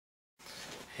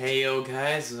Hey yo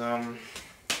guys,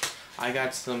 I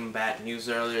got some bad news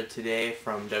earlier today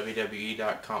from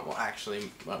WWE.com. Well,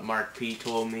 actually, Mark P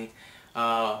told me.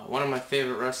 One of my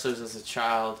favorite wrestlers as a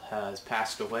child has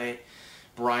passed away.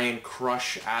 Bryan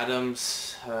 "Crush"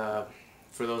 Adams. For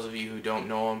those of you who don't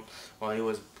know him, well, he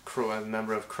was a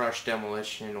member of Crush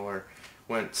Demolition, or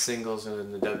went singles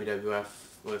in the WWF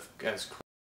as Crush,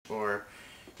 or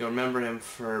you'll remember him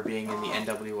for being in the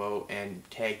NWO and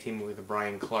tag teaming with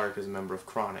Bryan Clark as a member of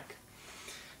Chronic.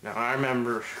 Now, I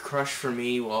remember Crush for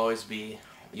me will always be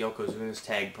Yokozuna's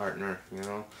tag partner, you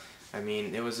know. I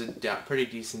mean, it was a pretty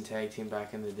decent tag team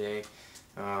back in the day.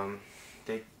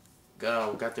 They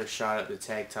got their shot at the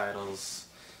tag titles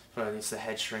against the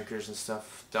Head Shrinkers and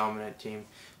stuff, dominant team.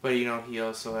 But, you know, he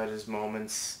also had his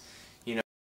moments. You know,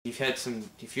 he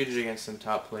feuded against some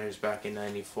top players back in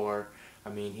 '94. I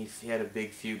mean, he had a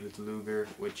big feud with Luger,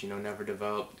 which, you know, never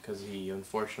developed because he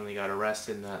unfortunately got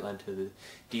arrested, and that led to the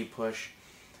deep push.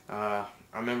 I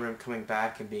remember him coming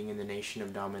back and being in the Nation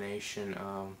of Domination.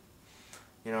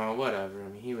 You know, whatever. I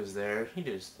mean, he was there. He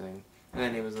did his thing. And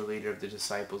then he was the leader of the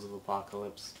Disciples of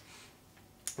Apocalypse.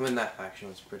 I mean, that faction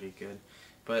was pretty good.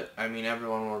 But, I mean,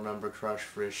 everyone will remember Crush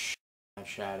for his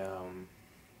match at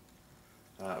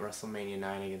WrestleMania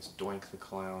 9 against Doink the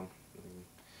Clown.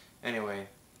 Anyway,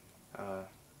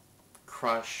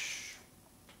 Crush,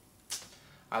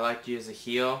 I liked you as a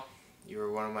heel. You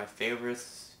were one of my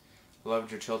favorites. Loved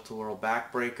your tilt-a-whirl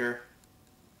backbreaker.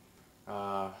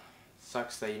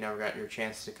 Sucks that you never got your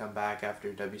chance to come back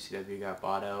after WCW got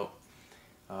bought out.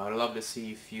 I'd love to see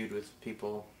you feud with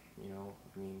people, you know,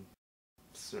 I mean,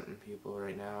 certain people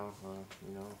right now,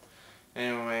 you know.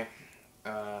 Anyway,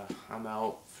 I'm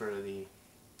out for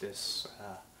this,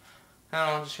 I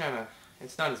don't know, just kind of,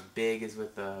 it's not as big as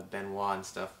with Benoit and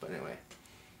stuff, but anyway,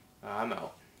 I'm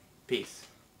out. Peace.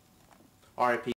 R.I.P.